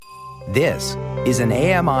This is an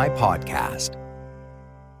AMI podcast.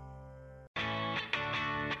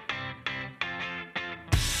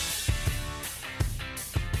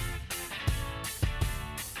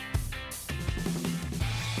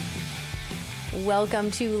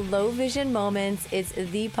 Welcome to Low Vision Moments. It's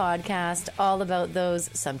the podcast all about those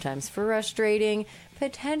sometimes frustrating,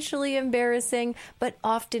 potentially embarrassing, but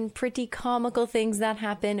often pretty comical things that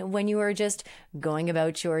happen when you are just going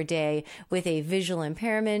about your day with a visual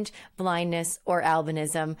impairment, blindness, or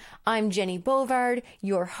albinism. I'm Jenny Bovard,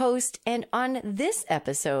 your host, and on this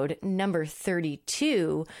episode, number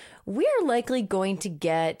 32, we are likely going to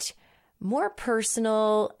get more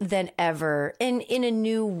personal than ever in a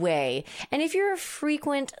new way. And if you're a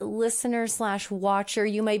frequent listener / watcher,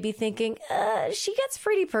 you might be thinking, she gets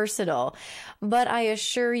pretty personal. But I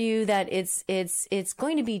assure you that it's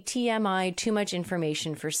going to be TMI, too much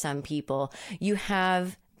information for some people. You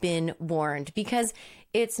have been warned, because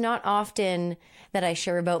it's not often that I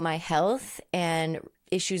share about my health and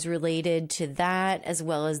issues related to that, as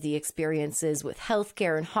well as the experiences with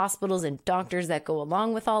healthcare and hospitals and doctors that go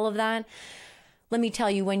along with all of that. Let me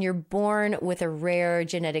tell you, when you're born with a rare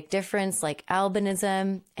genetic difference like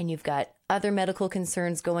albinism, and you've got other medical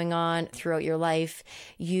concerns going on throughout your life,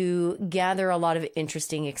 you gather a lot of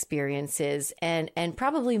interesting experiences and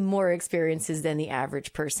probably more experiences than the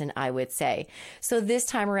average person, I would say. So this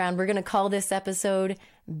time around, we're going to call this episode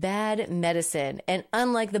Bad Medicine. And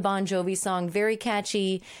unlike the Bon Jovi song, very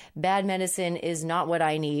catchy, bad medicine is not what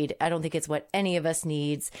I need. I don't think it's what any of us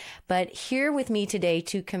needs. But here with me today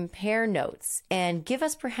to compare notes and give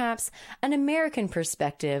us perhaps an American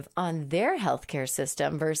perspective on their healthcare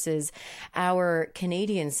system versus our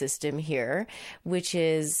Canadian system here, which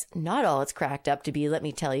is not all it's cracked up to be, let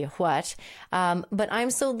me tell you what. But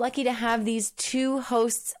I'm so lucky to have these two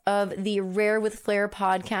hosts of the Rare with Flair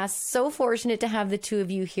podcast. So fortunate to have the two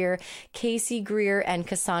of you here, Casey Greer and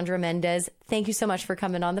Cassandra Mendez. Thank you so much for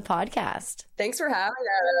coming on the podcast. Thanks for having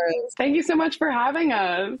us. Thank you so much for having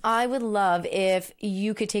us. I would love if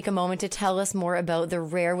you could take a moment to tell us more about the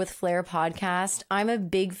Rare with Flair podcast. I'm a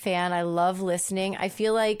big fan. I love listening. I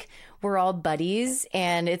feel like we're all buddies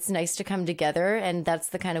and it's nice to come together. And that's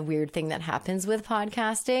the kind of weird thing that happens with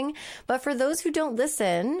podcasting. But for those who don't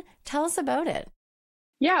listen, tell us about it.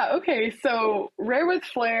 Yeah, okay. So Rare with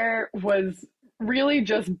Flair was really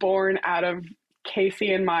just born out of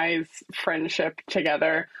Casey and my friendship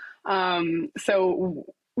together. So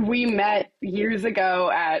we met years ago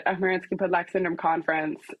at a Hermansky-Pudlak syndrome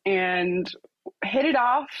conference and hit it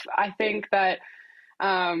off. I think that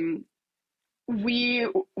we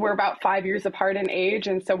were about 5 years apart in age.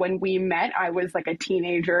 And so when we met, I was like a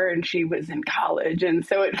teenager and she was in college. And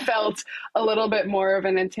so it felt a little bit more of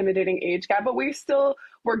an intimidating age gap, but we still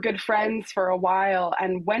were good friends for a while.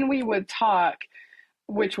 And when we would talk,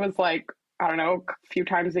 which was like, I don't know, a few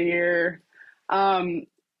times a year,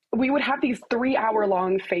 we would have these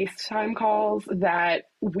 3-hour-long FaceTime calls that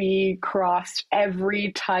we crossed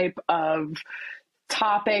every type of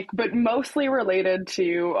topic, but mostly related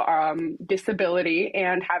to disability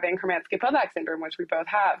and having Hermansky-Pudlak syndrome, which we both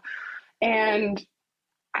have. And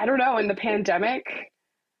I don't know, in the pandemic,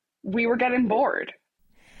 we were getting bored.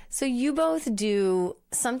 So you both do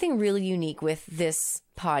something really unique with this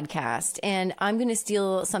podcast, and I'm going to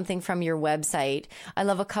steal something from your website. I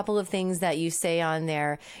love a couple of things that you say on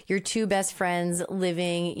there. Your two best friends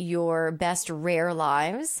living your best rare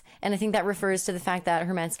lives. And I think that refers to the fact that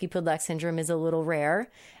Hermansky-Pudlak syndrome is a little rare.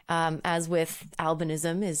 As with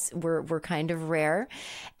albinism, we're kind of rare.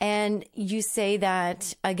 And you say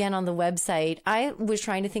that, again, on the website. I was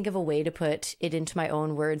trying to think of a way to put it into my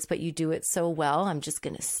own words, but you do it so well, I'm just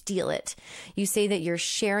going to steal it. You say that you're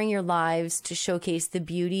sharing your lives to showcase the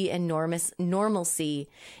beauty and normalcy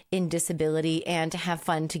in disability and to have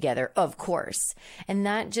fun together, of course. And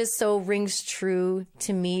that just so rings true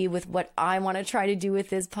to me with what I want to try to do with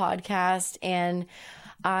this podcast. And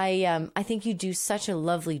I think you do such a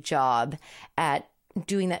lovely job at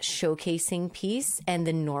doing that showcasing piece and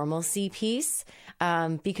the normalcy piece,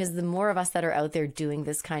 because the more of us that are out there doing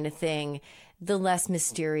this kind of thing, the less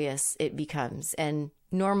mysterious it becomes. And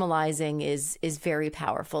normalizing is very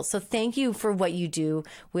powerful. So thank you for what you do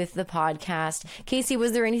with the podcast. Casey,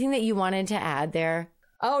 was there anything that you wanted to add there?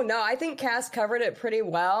 Oh, no, I think Cass covered it pretty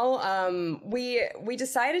well. We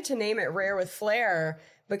decided to name it Rare with Flair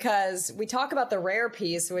because we talk about the rare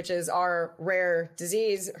piece, which is our rare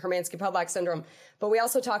disease, Hermansky-Pudlak syndrome. But we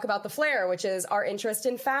also talk about the flair, which is our interest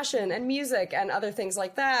in fashion and music and other things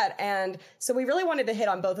like that. And so we really wanted to hit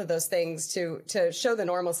on both of those things to show the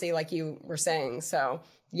normalcy, like you were saying. So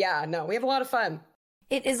yeah, no, we have a lot of fun.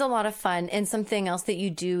 It is a lot of fun. And something else that you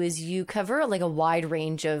do is you cover like a wide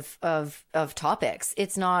range of topics.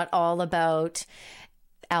 It's not all about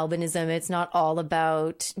albinism. It's not all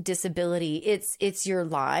about disability. It's your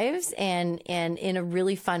lives, and in a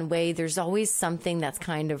really fun way. There's always something that's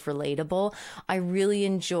kind of relatable. I really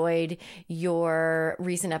enjoyed your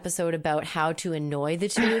recent episode about how to annoy the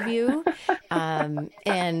two of you. And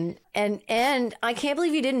I can't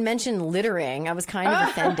believe you didn't mention littering. I was kind of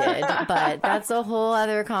offended, but that's a whole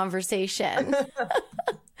other conversation.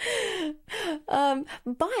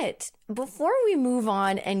 But before we move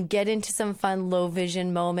on and get into some fun low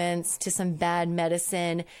vision moments to some bad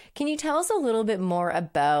medicine, can you tell us a little bit more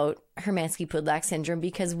about Hermansky-Pudlak syndrome?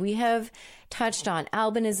 Because we have touched on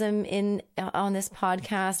albinism on this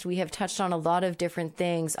podcast. We have touched on a lot of different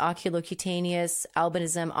things, oculocutaneous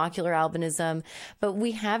albinism, ocular albinism, but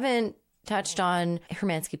we haven't touched on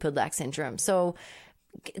Hermansky-Pudlak syndrome. So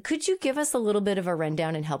could you give us a little bit of a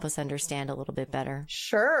rundown and help us understand a little bit better?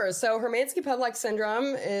 Sure. So Hermansky-Pudlak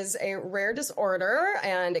syndrome is a rare disorder,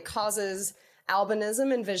 and it causes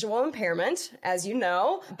albinism and visual impairment, as you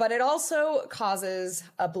know, but it also causes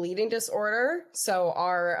a bleeding disorder. So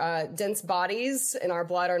our dense bodies in our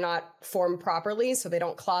blood are not formed properly, so they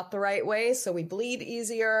don't clot the right way. So we bleed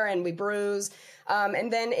easier and we bruise.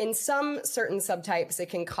 And then in some certain subtypes, it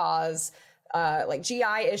can cause like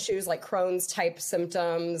GI issues like Crohn's type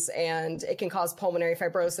symptoms, and it can cause pulmonary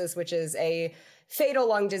fibrosis, which is a fatal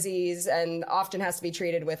lung disease and often has to be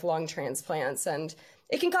treated with lung transplants. And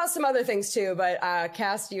it can cause some other things too, but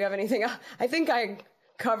Cass, do you have anything? I think I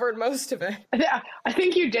covered most of it. Yeah, I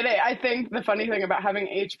think you did it. I think the funny thing about having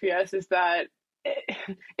HPS is that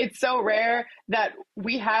it's so rare that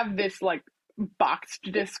we have this like boxed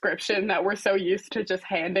description that we're so used to just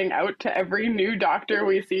handing out to every new doctor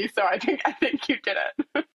we see. So I think you did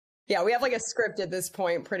it. Yeah, we have like a script at this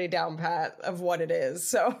point, pretty down pat of what it is.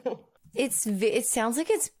 So it sounds like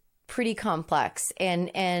it's pretty complex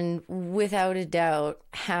and without a doubt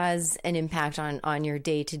has an impact on your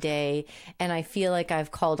day to day. And I feel like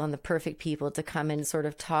I've called on the perfect people to come and sort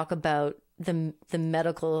of talk about the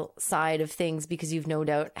medical side of things, because you've no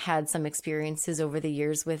doubt had some experiences over the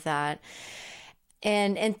years with that.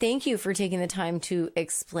 And thank you for taking the time to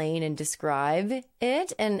explain and describe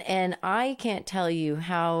it. And I can't tell you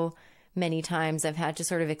how many times I've had to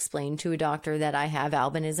sort of explain to a doctor that I have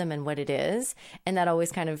albinism and what it is. And that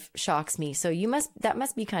always kind of shocks me. So that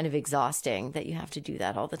must be kind of exhausting that you have to do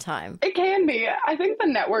that all the time. It can be. I think the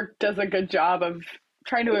network does a good job of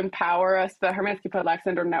trying to empower us. The Hermansky-Pudlak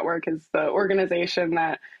Syndrome Network is the organization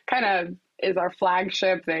that kind of is our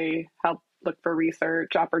flagship. They help look for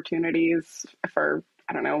research opportunities for,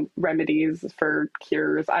 I don't know, remedies for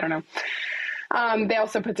cures. I don't know. They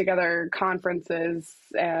also put together conferences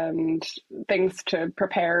and things to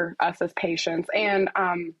prepare us as patients. And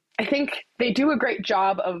I think they do a great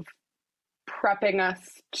job of prepping us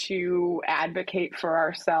to advocate for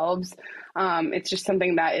ourselves. It's just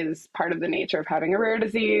something that is part of the nature of having a rare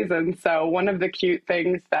disease. And so one of the cute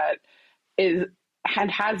things that is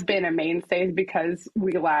and has been a mainstay is because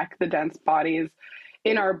we lack the dense bodies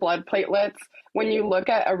in our blood platelets. When you look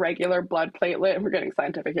at a regular blood platelet, and we're getting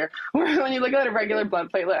scientific here, when you look at a regular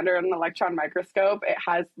blood platelet under an electron microscope, it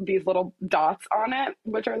has these little dots on it,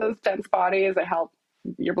 which are those dense bodies that help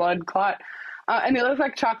your blood clot. And they look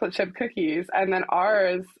like chocolate chip cookies. And then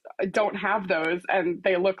ours don't have those, and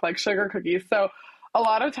they look like sugar cookies. So a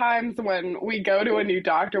lot of times when we go to a new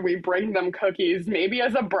doctor, we bring them cookies, maybe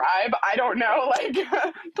as a bribe. I don't know. Like,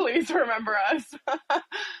 please remember us.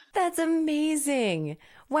 That's amazing.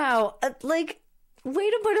 Wow. Like, way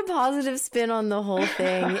to put a positive spin on the whole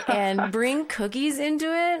thing and bring cookies into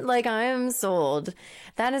it. Like, I am sold.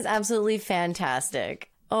 That is absolutely fantastic.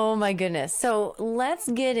 Oh my goodness. So let's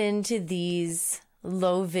get into these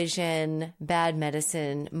low vision, bad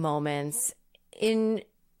medicine moments. In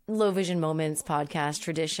Low Vision Moments podcast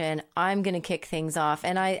tradition, I'm going to kick things off.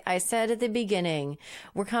 And I said at the beginning,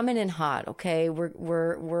 we're coming in hot. Okay.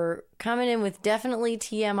 We're coming in with definitely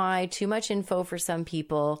TMI, too much info for some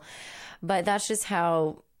people, but that's just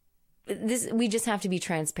how we just have to be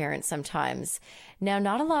transparent sometimes. Now,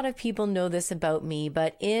 not a lot of people know this about me,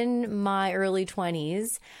 but in my early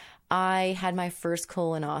 20s, I had my first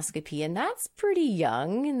colonoscopy, and that's pretty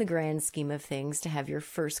young in the grand scheme of things to have your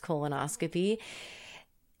first colonoscopy.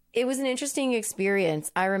 It was an interesting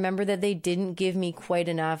experience. I remember that they didn't give me quite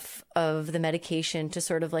enough of the medication to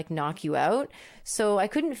sort of like knock you out. So I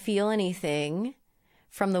couldn't feel anything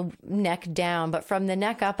from the neck down, but from the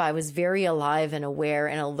neck up, I was very alive and aware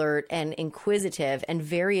and alert and inquisitive and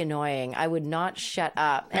very annoying. I would not shut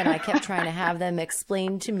up. And I kept trying to have them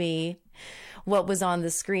explain to me what was on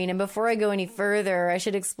the screen. And before I go any further, I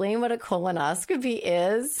should explain what a colonoscopy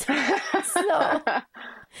is. So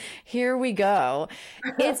here we go.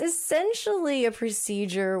 It's essentially a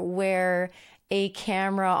procedure where a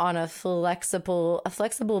camera on a flexible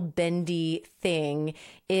bendy thing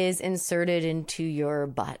is inserted into your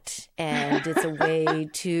butt. And it's a way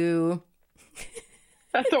to...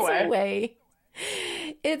 That's a way.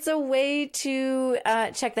 It's a way to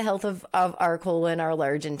check the health of our colon, our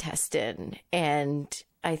large intestine. And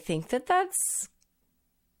I think that's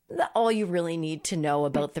all you really need to know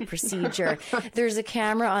about the procedure. There's a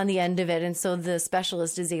camera on the end of it, and so the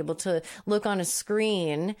specialist is able to look on a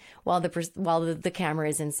screen while the camera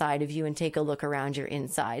is inside of you and take a look around your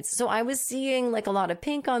insides. So I was seeing like a lot of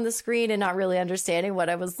pink on the screen and not really understanding what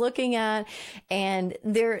I was looking at. And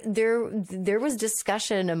there was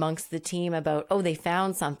discussion amongst the team about, oh, they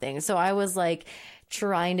found something. So I was like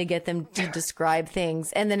trying to get them to describe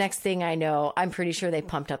things. And the next thing I know, I'm pretty sure they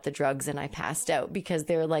pumped up the drugs and I passed out because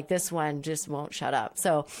they're like, this one just won't shut up.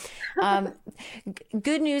 So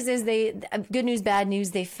good news, bad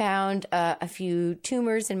news. They found a few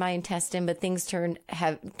tumors in my intestine, but things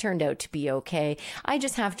have turned out to be okay. I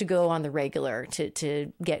just have to go on the regular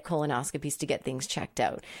to get colonoscopies to get things checked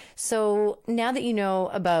out. So now that you know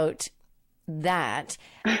about that,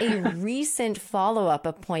 a recent follow-up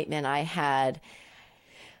appointment I had,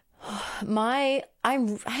 I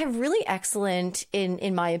have really excellent,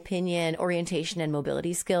 in my opinion, orientation and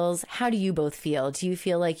mobility skills. How do you both feel? Do you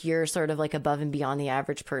feel like you're sort of like above and beyond the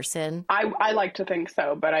average person? I like to think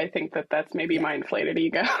so, but I think that's maybe my inflated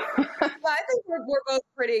ego. Well, I think we're both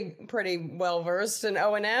pretty well versed in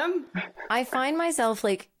O&M. I find myself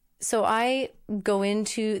like, so I go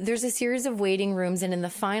into, there's a series of waiting rooms, and in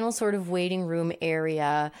the final sort of waiting room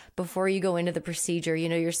area, before you go into the procedure,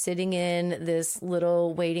 you're sitting in this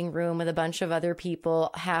little waiting room with a bunch of other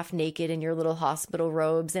people half naked in your little hospital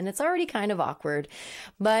robes. And it's already kind of awkward,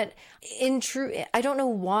 but I don't know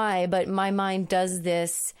why, but my mind does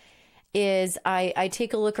this. Is I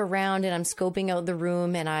take a look around and I'm scoping out the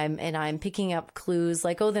room and I'm picking up clues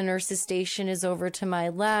like, oh, the nurse's station is over to my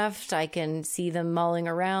left. I can see them mulling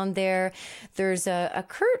around there. There's a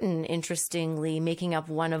curtain, interestingly, making up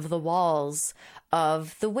one of the walls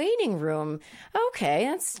of the waiting room. Okay,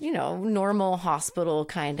 that's, normal hospital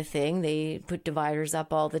kind of thing. They put dividers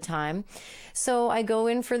up all the time. So I go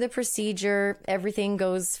in for the procedure. Everything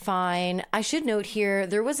goes fine. I should note here,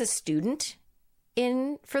 there was a student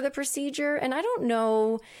in for the procedure, and I don't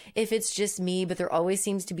know if it's just me, but there always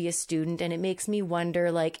seems to be a student, and it makes me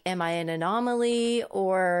wonder, like, am I an anomaly,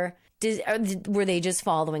 or were they just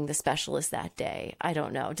following the specialist that day? I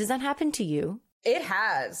don't know. Does that happen to you? It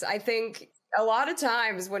has. I think a lot of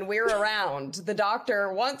times when we're around, the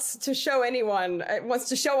doctor wants to show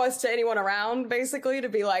us to anyone around, basically, to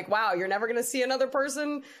be like, wow, you're never going to see another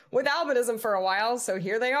person with albinism for a while. So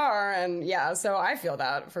here they are. And yeah, so I feel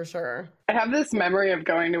that for sure. I have this memory of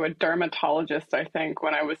going to a dermatologist, I think,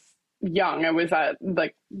 when I was young. I was at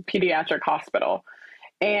like pediatric hospital.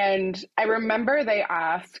 And I remember they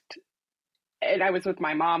asked, and I was with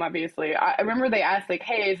my mom, obviously. I remember they asked, like,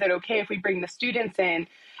 hey, is it okay if we bring the students in?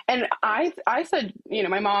 And I said,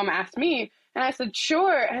 my mom asked me, and I said,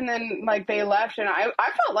 sure. And then like they left, and I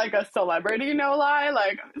felt like a celebrity, no lie.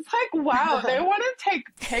 Like, it's like, wow, they want to take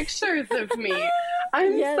pictures of me.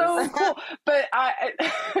 I'm so cool. But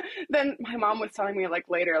then my mom was telling me like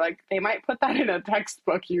later, like they might put that in a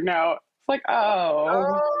textbook, It's like,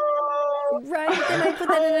 oh. Right. They might put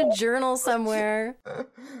that in a journal somewhere.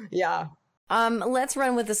 Yeah. Let's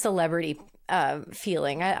run with the celebrity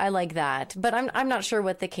feeling. I like that, but I'm not sure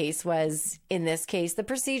what the case was in this case. The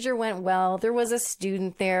procedure went well. There was a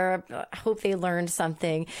student there. I hope they learned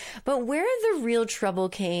something. But where the real trouble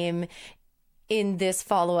came in this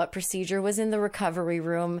follow-up procedure was in the recovery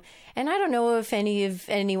room. And I don't know if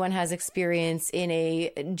anyone has experience in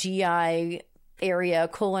a GI area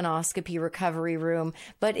colonoscopy recovery room,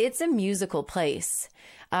 but it's a musical place.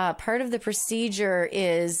 Part of the procedure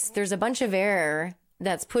is there's a bunch of air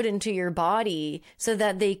that's put into your body so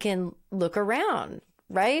that they can look around,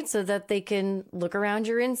 right? So that they can look around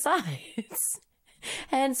your insides.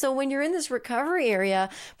 And so when you're in this recovery area,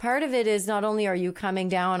 part of it is not only are you coming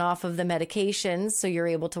down off of the medications, so you're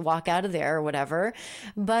able to walk out of there or whatever,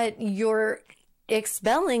 but you're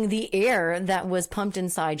expelling the air that was pumped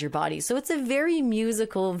inside your body. So it's a very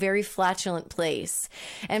musical, very flatulent place.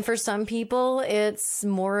 And for some people, it's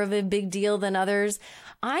more of a big deal than others.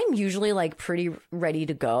 I'm usually like pretty ready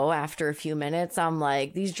to go after a few minutes. I'm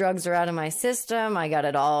like, these drugs are out of my system. I got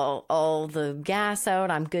it all the gas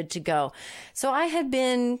out. I'm good to go. So I had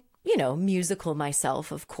been musical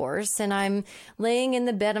myself, of course. And I'm laying in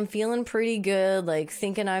the bed. I'm feeling pretty good, like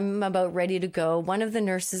thinking I'm about ready to go. One of the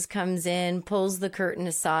nurses comes in, pulls the curtain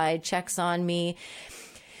aside, checks on me.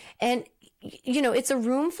 And, it's a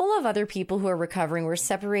room full of other people who are recovering. We're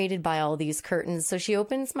separated by all these curtains. So she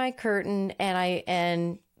opens my curtain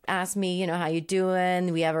and asks me, how you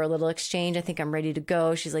doing? We have our little exchange. I think I'm ready to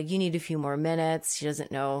go. She's like, you need a few more minutes. She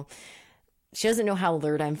doesn't know how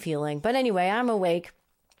alert I'm feeling. But anyway, I'm awake.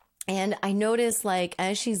 And I notice, like,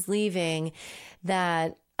 as she's leaving,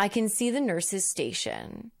 that I can see the nurse's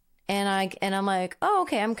station. And I'm like, oh,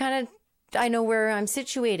 okay, I know where I'm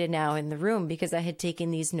situated now in the room, because I had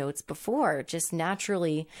taken these notes before, just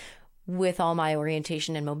naturally with all my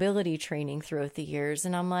orientation and mobility training throughout the years.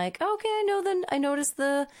 And I'm like, okay, I noticed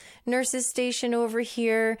the nurse's station over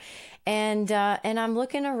here. And I'm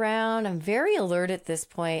looking around. I'm very alert at this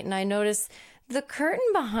point. And I notice the curtain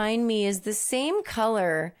behind me is the same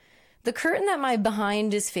color. The curtain that my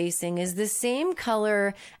behind is facing is the same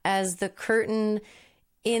color as the curtain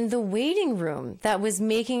in the waiting room that was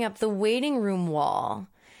making up the waiting room wall.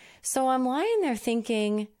 So I'm lying there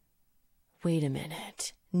thinking, wait a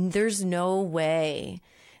minute. There's no way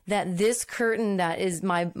that this curtain that is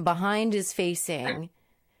my behind is facing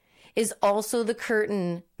is also the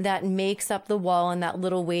curtain that makes up the wall in that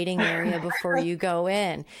little waiting area before you go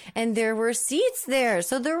in. And there were seats there.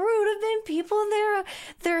 So there would have been people there.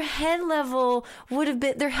 Their head would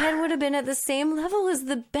have been at the same level as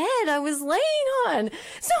the bed I was laying on.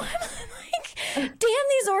 So I'm like, damn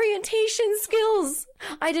these orientation skills.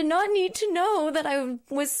 I did not need to know that I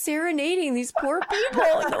was serenading these poor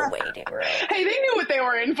people in the waiting room. Hey, they knew what they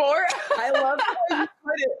were in for. I love how you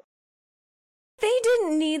put it. They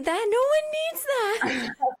didn't need that. No one needs that.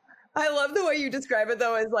 I love the way you describe it,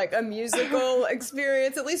 though, as like a musical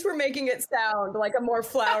experience. At least we're making it sound like a more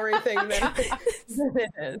flowery thing than it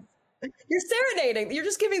is. You're serenading. You're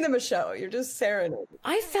just giving them a show. You're just serenading.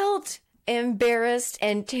 I felt embarrassed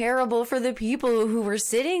and terrible for the people who were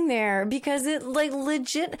sitting there, because it like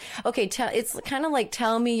legit. Okay, it's kind of like,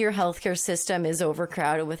 tell me your healthcare system is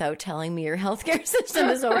overcrowded without telling me your healthcare system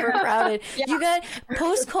is overcrowded. Yeah. You got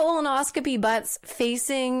post-colonoscopy butts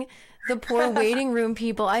facing the poor waiting room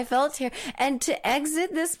people. I felt here, and to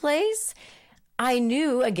exit this place, I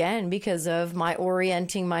knew, again, because of my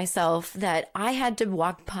orienting myself, that I had to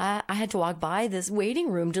walk by this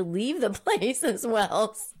waiting room to leave the place as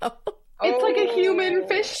well. So. It's like a human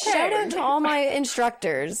fish tank. Shout out to all my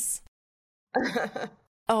instructors.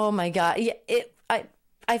 Oh my God. Yeah,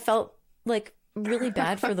 I felt like really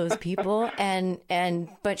bad for those people,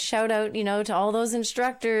 but shout out, to all those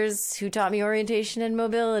instructors who taught me orientation and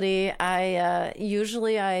mobility.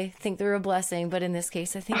 Usually I think they're a blessing, but in this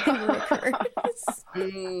case I think they were a curse.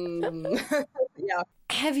 Yeah.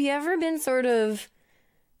 Have you ever been sort of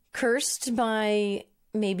cursed by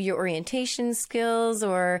maybe your orientation skills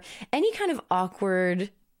or any kind of awkward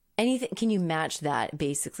anything? Can you match that,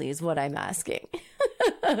 basically, is what I'm asking.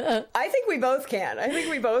 I think we both can. I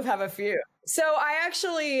think we both have a few. So I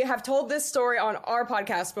actually have told this story on our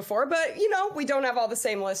podcast before, but we don't have all the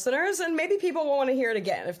same listeners, and maybe people will want to hear it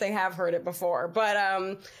again if they have heard it before.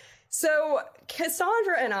 But so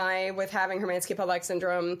Cassandra and I, with having Hermansky-Pudlak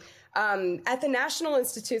syndrome, at the National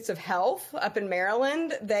Institutes of Health up in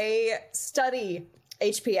Maryland, they study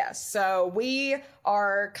HPS. So we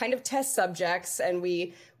are kind of test subjects, and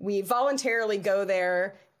we voluntarily go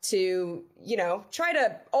there to, try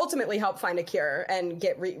to ultimately help find a cure and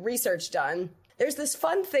get research done. There's this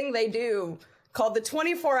fun thing they do called the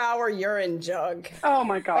 24-hour urine jug. Oh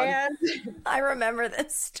my God. And I remember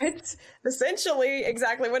this. It's essentially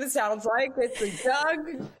exactly what it sounds like. It's a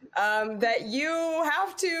jug that you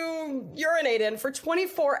have to urinate in for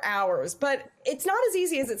 24 hours. But it's not as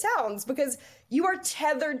easy as it sounds, because you are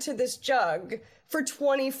tethered to this jug for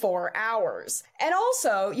 24 hours. And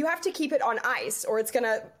also, you have to keep it on ice, or it's going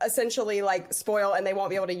to essentially spoil and they won't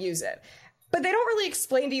be able to use it. But they don't really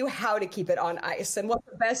explain to you how to keep it on ice and what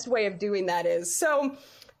the best way of doing that is. So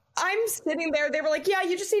I'm sitting there. They were like, yeah,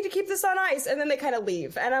 you just need to keep this on ice. And then they kind of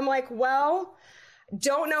leave. And I'm like, well,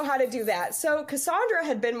 don't know how to do that. So Cassandra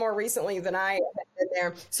had been more recently than I had been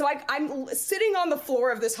there. So I'm sitting on the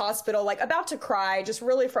floor of this hospital, about to cry, just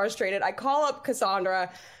really frustrated. I call up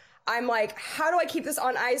Cassandra. I'm like, how do I keep this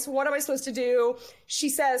on ice? What am I supposed to do? She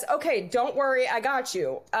says, okay, don't worry. I got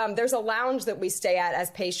you. There's a lounge that we stay at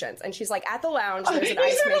as patients. And she's like, at the lounge, there's an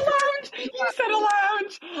ice maker. You said a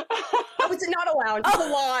lounge. Oh, it's not a lounge. It's a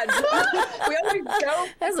lodge. We always go.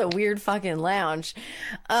 That's a weird fucking lounge.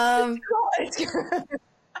 It's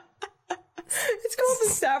called the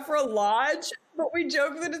Safra Lodge. But we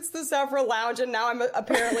joke that it's the Sephora Lounge, and now I'm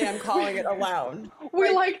calling it a lounge.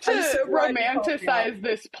 We like to so romanticize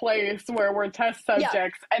this place where we're test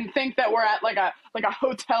subjects and think that we're at like a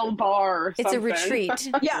hotel bar or something. It's a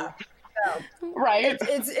retreat. Yeah. Right?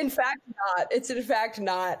 It's in fact not. It's in fact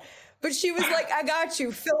not. But she was like, I got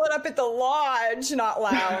you. Fill it up at the lodge, not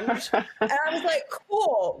lounge. And I was like,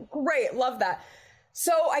 cool, great, love that.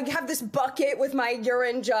 So I have this bucket with my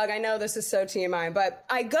urine jug. I know this is so TMI, but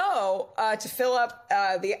I go to fill up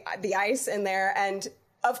the ice in there, and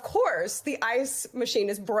of course, the ice machine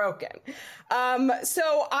is broken.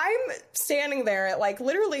 So I'm standing there at like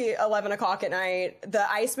literally 11 o'clock at night. The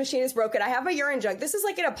ice machine is broken. I have my urine jug. This is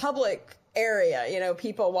like in a public area, you know,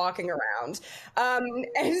 people walking around.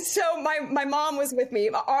 And so my mom was with me.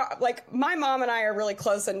 Like my mom and I are really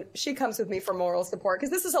close, and she comes with me for moral support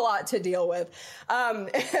because this is a lot to deal with.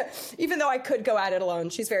 Even though I could go at it alone,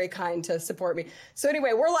 she's very kind to support me. So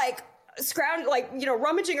anyway, we're like,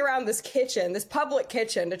 rummaging around this public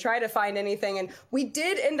kitchen to try to find anything. And we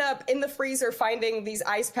did end up in the freezer finding these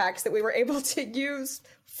ice packs that we were able to use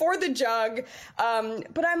for the jug.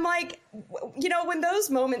 But I'm like, you know, when those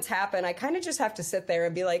moments happen, I kind of just have to sit there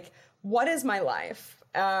and be like, what is my life?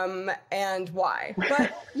 And why?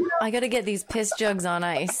 But you know, I got to get these piss jugs on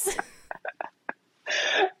ice.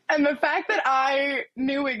 And the fact that I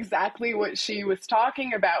knew exactly what she was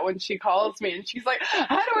talking about when she calls me and she's like,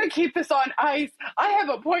 how do I keep this on ice? I have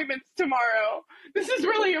appointments tomorrow. This is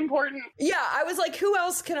really important. Yeah, I was like, who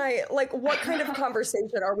else can I, like, what kind of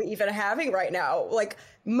conversation are we even having right now? Like,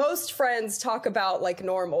 most friends talk about, like,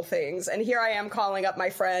 normal things. And here I am calling up my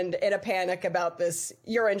friend in a panic about this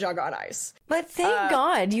urine jug on ice. But thank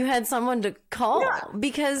God you had someone to call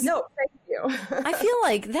because... No, thank you. I feel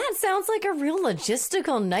like that sounds like a real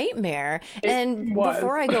logistical nightmare. And was.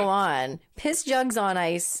 before I go on, piss jugs on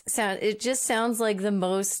ice, it just sounds like the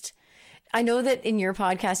most... I know that in your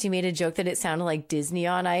podcast, you made a joke that it sounded like Disney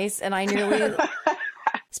on ice, and I nearly,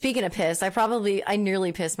 speaking of piss, I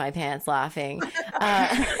nearly pissed my pants laughing.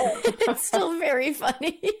 It's still very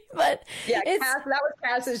funny, but yeah, that was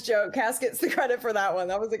Cass's joke. Cass gets the credit for that one.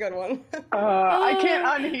 That was a good one. I can't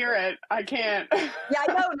unhear it. I can't. Yeah,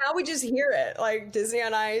 I know. Now we just hear it. Like Disney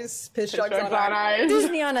on ice, piss jugs on ice.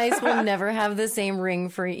 Disney on ice will never have the same ring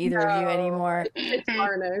for either of you anymore. It's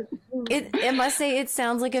harness. I must say, it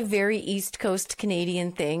sounds like a very East Coast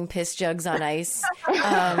Canadian thing, piss jugs on ice.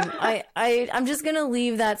 I'm just going to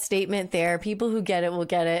leave that statement there. People who get it will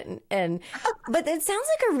get it. But it sounds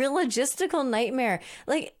like a real logistical nightmare.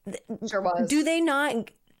 Like, sure was. Do they not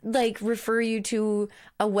like refer you to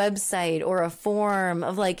a website or a form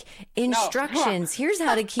of like instructions? No. Here's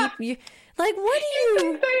how to keep you. Like, what do you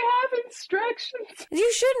think they have instructions?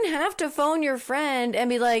 You shouldn't have to phone your friend and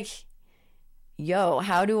be like, yo,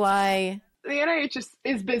 how do I... The NIH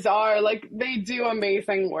is bizarre. Like, they do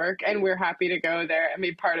amazing work, and we're happy to go there and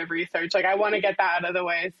be part of research. Like, I want to get that out of the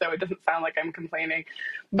way so it doesn't sound like I'm complaining.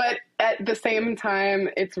 But at the same time,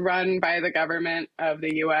 it's run by the government of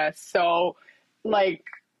the U.S. So, like,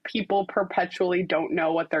 people perpetually don't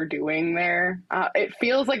know what they're doing there. It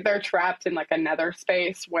feels like they're trapped in, like, another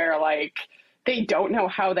space where, like, they don't know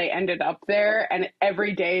how they ended up there, and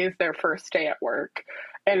every day is their first day at work.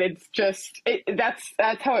 And it's just, that's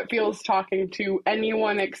how it feels talking to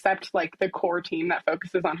anyone except like the core team that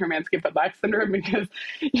focuses on Hermansky-Pudlak syndrome, because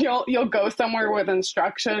you'll go somewhere with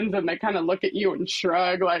instructions and they kind of look at you and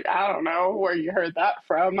shrug like, I don't know where you heard that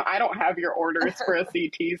from. I don't have your orders for a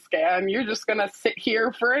CT scan. You're just going to sit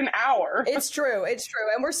here for an hour. It's true. It's true.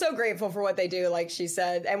 And we're so grateful for what they do, like she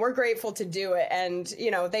said, and we're grateful to do it. And,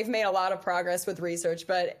 you know, they've made a lot of progress with research,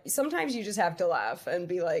 but sometimes you just have to laugh and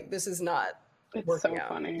be like, this is not... It's so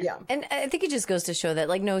funny. Yeah. And I think it just goes to show that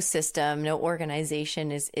like no system, no organization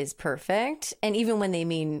is perfect. And even when they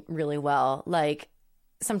mean really well, like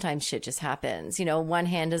sometimes shit just happens. You know, one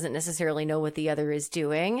hand doesn't necessarily know what the other is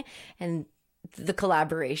doing. And the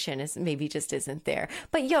collaboration is maybe just isn't there.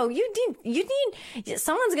 But yo, you need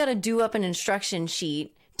someone's got to do up an instruction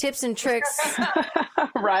sheet, tips and tricks.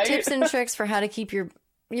 Right. Tips and tricks for how to keep your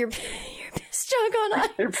piss jug on ice.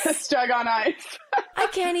 Your piss jug on ice. I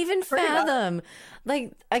can't even fathom.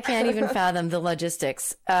 The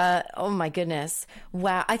logistics. Oh my goodness.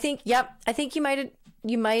 Wow. I think you might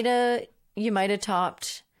have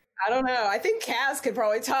topped. I don't know. I think Cass could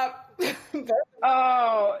probably top.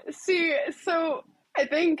 Oh, see, so I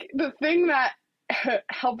think the thing that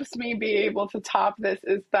helps me be able to top this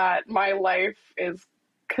is that my life is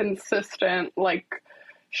consistent, like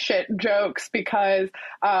shit jokes, because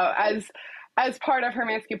as part of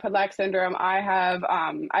Hermansky-Pudlak syndrome,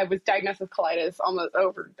 I was diagnosed with colitis almost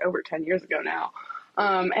over 10 years ago now.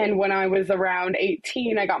 And when I was around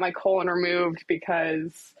 18, I got my colon removed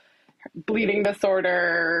because bleeding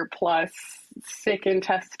disorder plus sick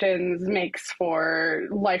intestines makes for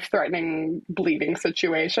life-threatening bleeding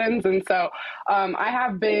situations. And so I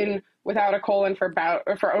have been without a colon for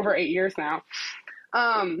over 8 years now.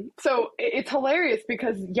 So it's hilarious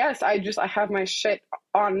because yes, I have my shit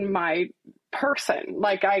on my person.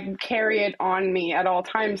 Like I carry it on me at all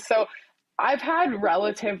times. So I've had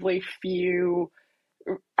relatively few,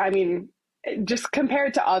 just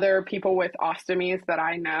compared to other people with ostomies that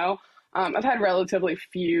I know, I've had relatively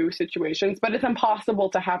few situations, but it's impossible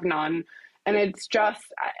to have none. And it's just,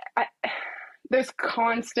 there's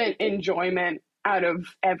constant enjoyment out of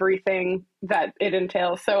everything that it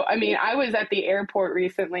entails. So, I was at the airport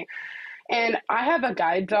recently and I have a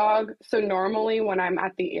guide dog. So normally when I'm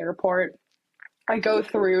at the airport, I go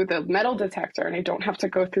through the metal detector and I don't have to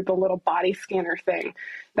go through the little body scanner thing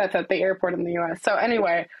that's at the airport in the US. So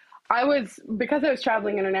anyway, because I was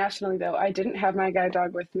traveling internationally though, I didn't have my guide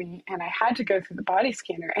dog with me and I had to go through the body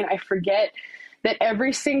scanner, and I forget that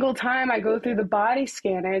every single time I go through the body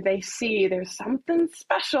scanner, they see there's something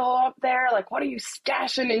special up there. Like, what are you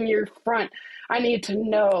stashing in your front? I need to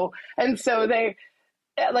know. And so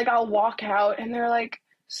I'll walk out and they're like,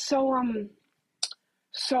 so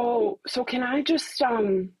can I just,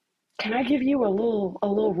 can I give you a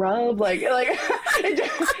little rub? Like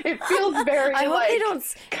it feels very, I hope like, they don't.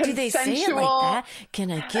 Do they say it like that? Can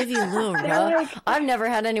I give you a little rub? I've never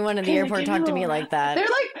had anyone in the airport talk to me like that.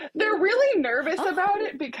 They're really nervous about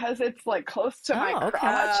it because it's like close to my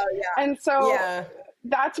crotch. And so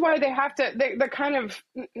that's why they're kind of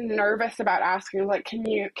nervous about asking, like,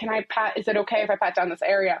 is it okay if I pat down this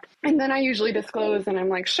area? And then I usually disclose and I'm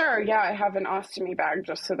like, sure, yeah, I have an ostomy bag,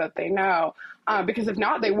 just so that they know. Because if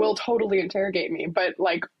not, they will totally interrogate me. But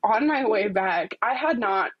like on my way back, I had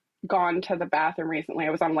not gone to the bathroom recently. I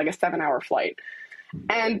was on like a 7-hour flight.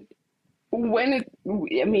 And when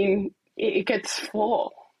it gets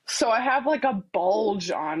full. So I have like a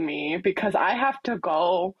bulge on me because I have to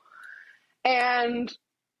go. And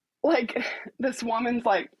like this woman's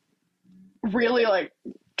like really like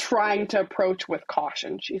trying to approach with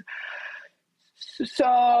caution. She's,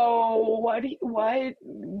 so what?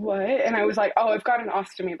 And I was like, oh, I've got an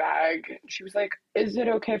ostomy bag. And she was like, is it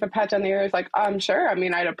okay if I pat down the area? I was like, sure.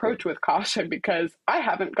 I'd approach with caution because I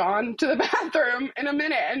haven't gone to the bathroom in a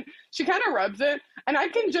minute. And she kind of rubs it and I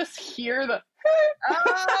can just hear the,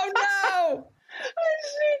 oh no.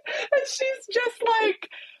 and she's just like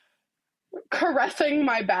caressing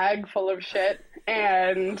my bag full of shit.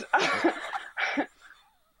 And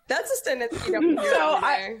that's a sentence you don't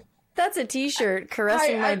hear. That's a t-shirt,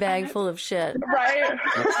 caressing my bag full of shit. Right.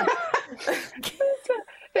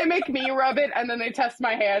 They make me rub it and then they test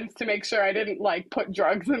my hands to make sure I didn't like put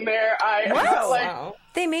drugs in there. Wow.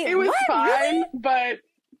 It was fine, really? But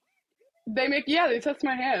they test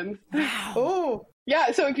my hands. Wow. Oh.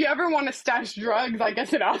 Yeah, so if you ever want to stash drugs, I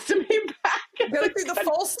guess it ostomy bag. Go through the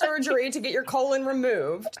full surgery to get your colon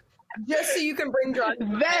removed, just so you can bring drugs.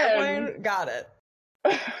 Then got it.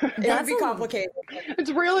 It would be complicated.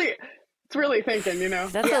 It's really thinking,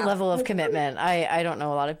 That's a level of commitment. I don't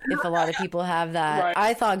know if a lot of people have that. Right.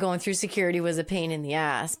 I thought going through security was a pain in the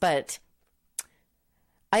ass, but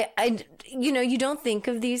I you don't think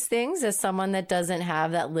of these things as someone that doesn't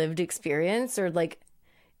have that lived experience or like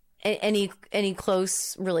any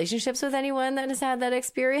close relationships with anyone that has had that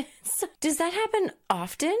experience. Does that happen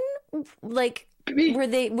often? Like,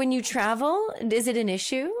 when you travel, is it an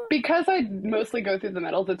issue? Because I mostly go through the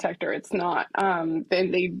metal detector, it's not. You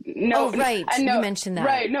mentioned that.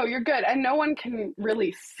 Right, no, you're good. And no one can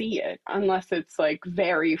really see it unless it's like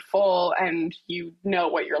very full and you know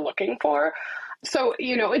what you're looking for. So,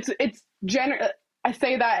 it's I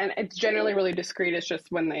say that and it's generally really discreet. It's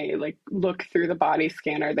just when they like look through the body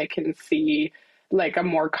scanner, they can see like a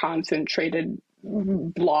more concentrated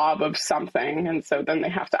blob of something. And so then they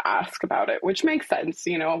have to ask about it, which makes sense,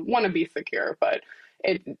 want to be secure. But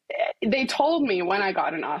they told me when I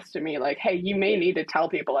got an ostomy, like, hey, you may need to tell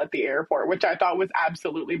people at the airport, which I thought was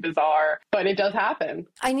absolutely bizarre, but it does happen.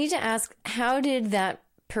 I need to ask, how did that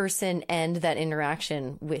person end that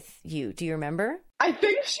interaction with you? Do you remember? I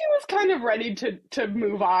think she was kind of ready to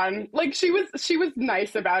move on. Like she was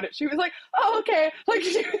nice about it. She was like, oh, okay. Like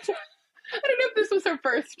I don't know if this was her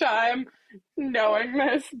first time knowing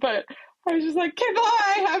this, but I was just like, okay,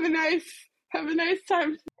 bye. Have a nice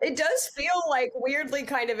time. It does feel like weirdly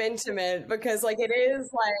kind of intimate because like it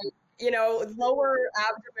is like, lower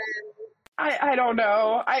abdomen. I don't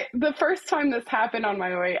know. The first time this happened on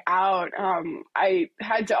my way out, I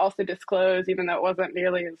had to also disclose, even though it wasn't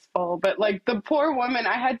nearly as full, but like the poor woman,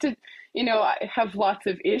 I had to, I have lots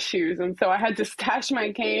of issues. And so I had to stash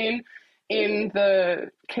my cane in the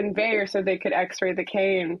conveyor so they could x-ray the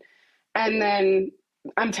cane. And then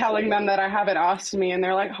I'm telling them that I have an ostomy and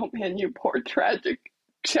they're like, oh man, you poor tragic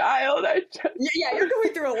child. Yeah, you're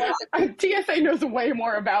going through a lot. TSA knows way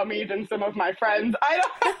more about me than some of my friends.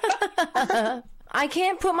 I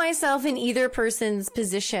can't put myself in either person's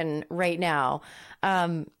position right now.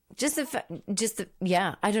 I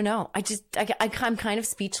don't know. I'm kind of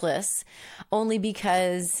speechless, only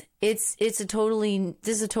because this is a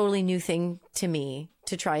totally new thing to me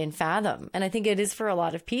to try and fathom. And I think it is for a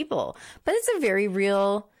lot of people, but it's a very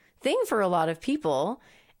real thing for a lot of people.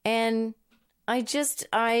 And I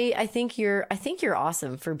think you're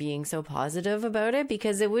awesome for being so positive about it,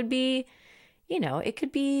 because it would be, it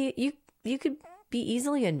could be, you could be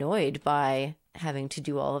easily annoyed by having to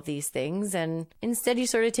do all of these things. And instead you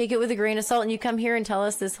sort of take it with a grain of salt and you come here and tell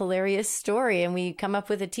us this hilarious story and we come up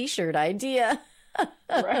with a t-shirt idea.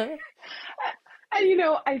 Right. And,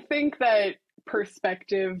 I think that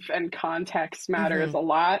perspective and context matters a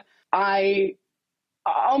lot. I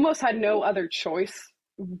almost had no other choice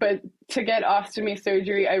but to get ostomy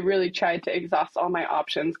surgery. I really tried to exhaust all my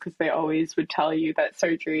options because they always would tell you that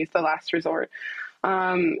surgery is the last resort.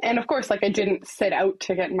 And of course, I didn't set out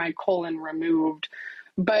to get my colon removed,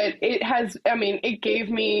 but it gave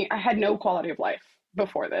me, I had no quality of life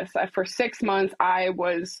before this. For 6 months, I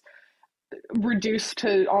was reduced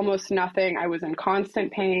to almost nothing. I was in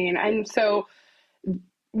constant pain. And so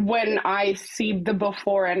when I see the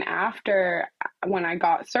before and after, when I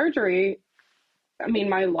got surgery,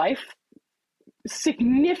 my life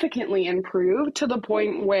significantly improved to the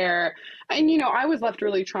point where, I was left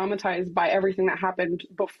really traumatized by everything that happened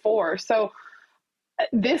before. So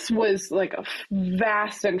this was like a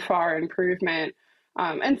vast and far improvement.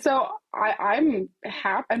 And so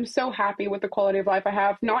I'm so happy with the quality of life I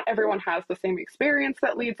have. Not everyone has the same experience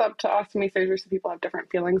that leads up to ostomy surgery, so people have different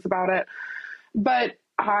feelings about it. But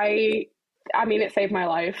it saved my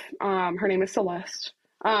life. Her name is Celeste.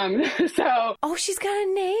 Oh, she's got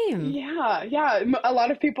a name. Yeah. A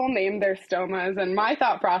lot of people name their stomas, and my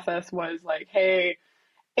thought process was like, hey,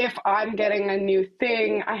 if I'm getting a new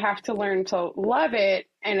thing, I have to learn to love it.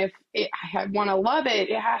 And if I want to love it,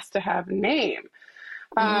 it has to have a name.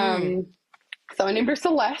 So I named her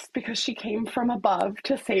Celeste because she came from above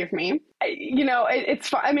to save me. It's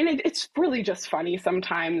fun. It's really just funny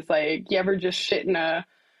sometimes. Like, you ever just shit in a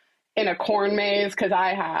corn maze? Cause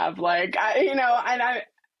I have,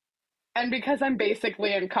 and because I'm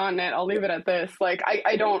basically incontinent, I'll leave it at this.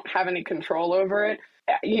 I don't have any control over it.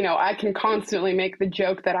 I can constantly make the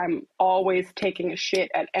joke that I'm always taking a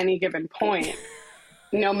shit at any given point,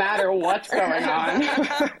 no matter what's going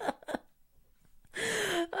on.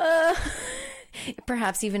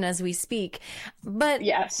 Perhaps even as we speak. But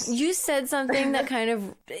yes, you said something that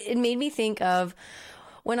it made me think of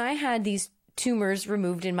when I had these tumors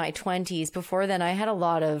removed in my 20s. Before then, I had a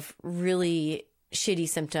lot of really shitty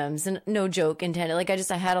symptoms, and no joke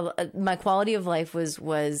intended. My quality of life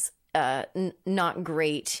was not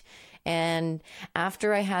great. And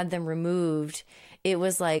after I had them removed, it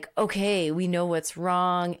was like, okay, we know what's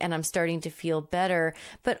wrong, and I'm starting to feel better.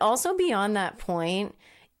 But also beyond that point,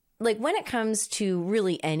 when it comes to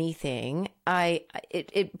really anything,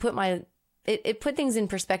 it put things in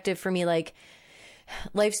perspective for me. Like,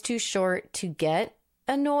 life's too short to get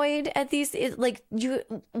annoyed at these.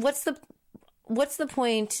 What's the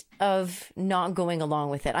point of not going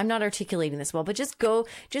along with it? I'm not articulating this well, but just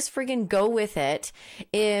friggin' go with it.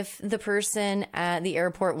 If the person at the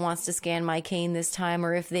airport wants to scan my cane this time,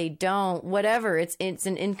 or if they don't, whatever, it's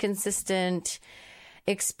an inconsistent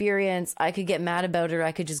experience. I could get mad about it, or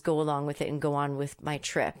I could just go along with it and go on with my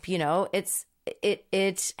trip.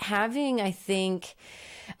 It's having, I think,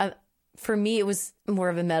 for me, it was more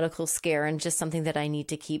of a medical scare and just something that I need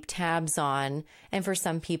to keep tabs on. And for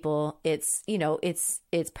some people, it's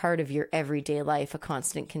part of your everyday life, a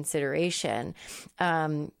constant consideration.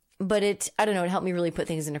 But I don't know, it helped me really put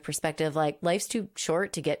things into perspective. Like, life's too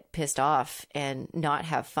short to get pissed off and not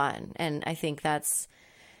have fun. And I think that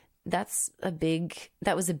was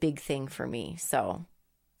a big thing for me. So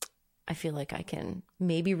I feel like I can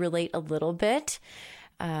maybe relate a little bit.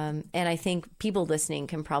 And I think people listening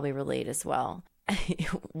can probably relate as well.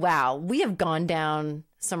 Wow, we have gone down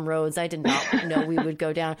some roads I did not know we would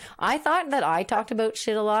go down. I thought that I talked about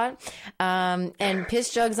shit a lot. And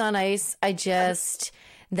piss jugs on ice,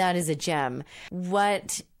 that is a gem.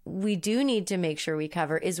 What we do need to make sure we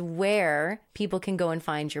cover is where people can go and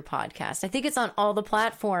find your podcast. I think it's on all the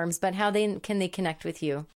platforms, but how can they connect with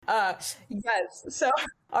you? Yes. So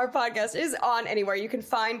our podcast is on anywhere. You can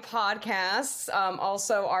find podcasts.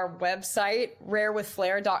 Also our website,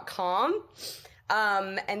 rarewithflair.com.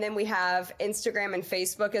 And then we have Instagram and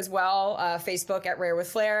Facebook as well. Facebook at Rare with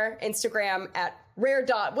Flair, Instagram at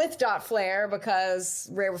rare.with.flair because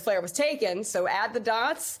Rare with Flair was taken. So add the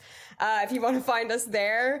dots if you want to find us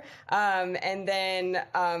there. And then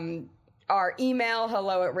our email,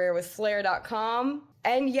 hello@rarewithflair.com.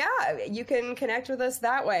 And yeah, you can connect with us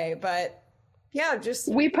that way. But yeah,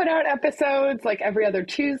 we put out episodes like every other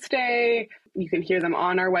Tuesday. You can hear them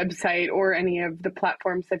on our website or any of the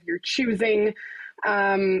platforms of your choosing.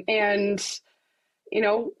 And,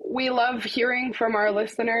 we love hearing from our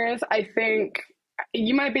listeners. I think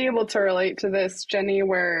you might be able to relate to this, Jenny,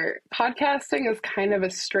 where podcasting is kind of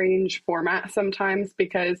a strange format sometimes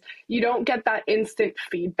because you don't get that instant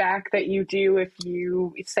feedback that you do if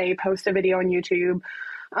you, say, post a video on YouTube.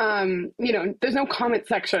 There's no comment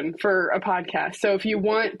section for a podcast. So if you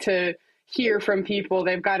want to hear from people,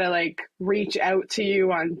 they've got to reach out to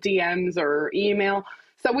you on DMs or email.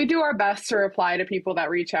 So we do our best to reply to people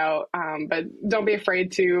that reach out, but don't be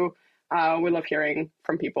afraid to. We love hearing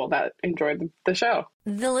from people that enjoy the show.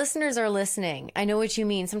 The listeners are listening. I know what you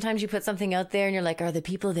mean. Sometimes you put something out there and you're like, are the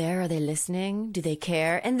people there? Are they listening? Do they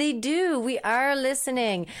care? And they do. We are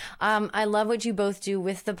listening. I love what you both do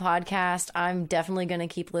with the podcast. I'm definitely going to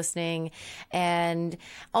keep listening. And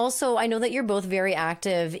also, I know that you're both very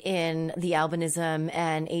active in the albinism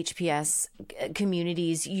and HPS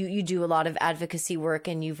communities. You do a lot of advocacy work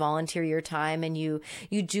and you volunteer your time and you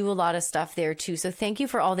do a lot of stuff there too. So thank you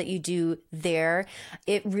for all that you do there.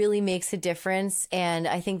 It really makes a difference. And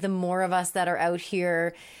I think the more of us that are out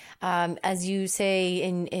here, as you say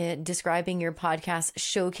in describing your podcast,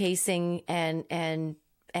 showcasing and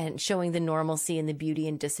showing the normalcy and the beauty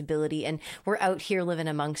and disability, and we're out here living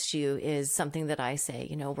amongst you is something that I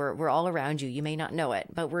say, we're all around you. You may not know it,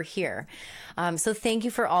 but we're here. So thank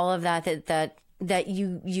you for all of that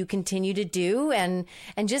you continue to do and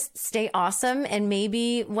just stay awesome. And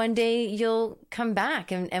maybe one day you'll come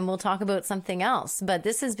back and we'll talk about something else. But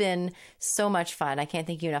this has been so much fun. I can't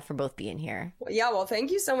thank you enough for both being here. Yeah, well, thank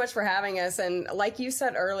you so much for having us. And like you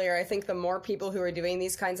said earlier, I think the more people who are doing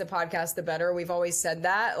these kinds of podcasts, the better. We've always said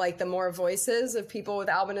that, the more voices of people with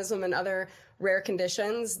albinism and other rare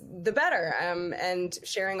conditions, the better, and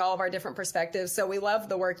sharing all of our different perspectives. So we love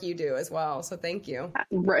the work you do as well. So thank you.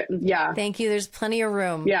 Right. Yeah. Thank you. There's plenty of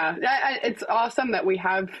room. Yeah. It's awesome that we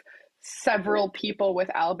have several people with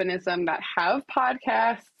albinism that have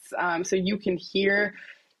podcasts. So you can hear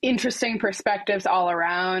interesting perspectives all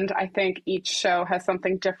around. I think each show has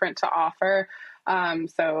something different to offer.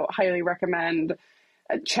 So highly recommend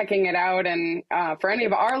checking it out. And for any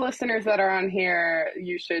of our listeners that are on here,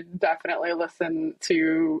 you should definitely listen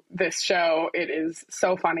to this show. It is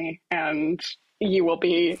so funny and you will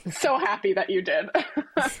be so happy that you did.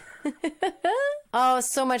 Oh,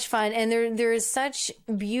 so much fun. And there is such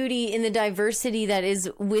beauty in the diversity that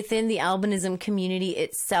is within the albinism community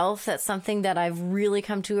itself. That's something that I've really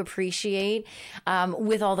come to appreciate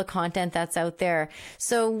with all the content that's out there.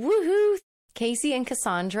 So woohoo! Casey and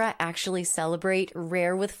Cassandra actually celebrate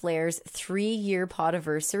Rare with Flair's 3-year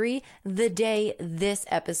podiversary the day this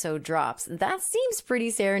episode drops. That seems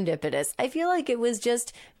pretty serendipitous. I feel like it was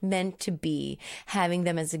just meant to be. Having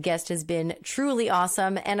them as a guest has been truly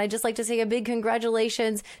awesome, and I'd just like to say a big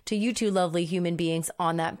congratulations to you two lovely human beings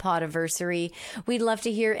on that podiversary. We'd love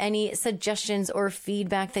to hear any suggestions or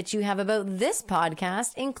feedback that you have about this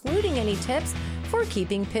podcast, including any tips for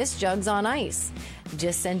keeping piss jugs on ice.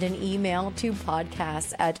 Just send an email to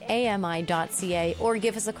podcasts@ami.ca or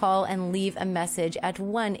give us a call and leave a message at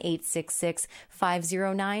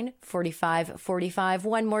 1-866-509-4545.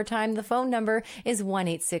 One more time, the phone number is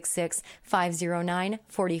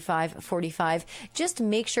 1-866-509-4545. Just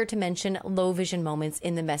make sure to mention Low Vision Moments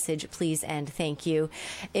in the message, please and thank you.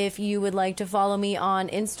 If you would like to follow me on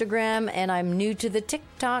Instagram and I'm new to the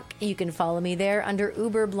TikTok, you can follow me there under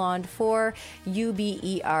UberBlonde4,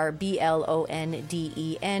 UberBlonde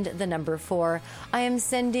and the number 4. I am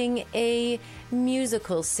sending a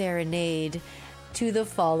musical serenade to the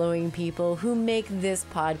following people who make this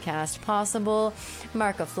podcast possible.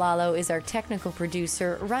 Mark Aflalo is our technical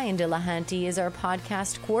producer. Ryan Delahanty is our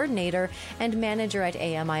podcast coordinator. And manager at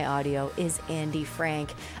AMI Audio is Andy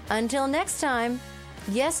Frank. Until next time,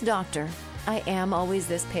 yes, doctor, I am always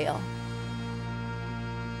this pale.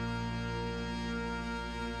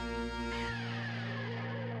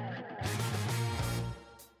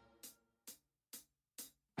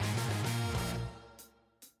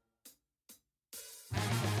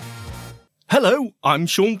 Hello, I'm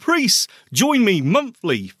Sean Priest. Join me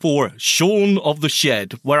monthly for Sean of the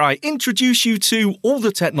Shed, where I introduce you to all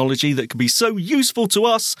the technology that can be so useful to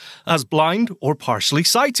us as blind or partially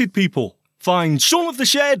sighted people. Find Sean of the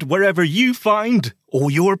Shed wherever you find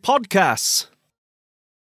all your podcasts.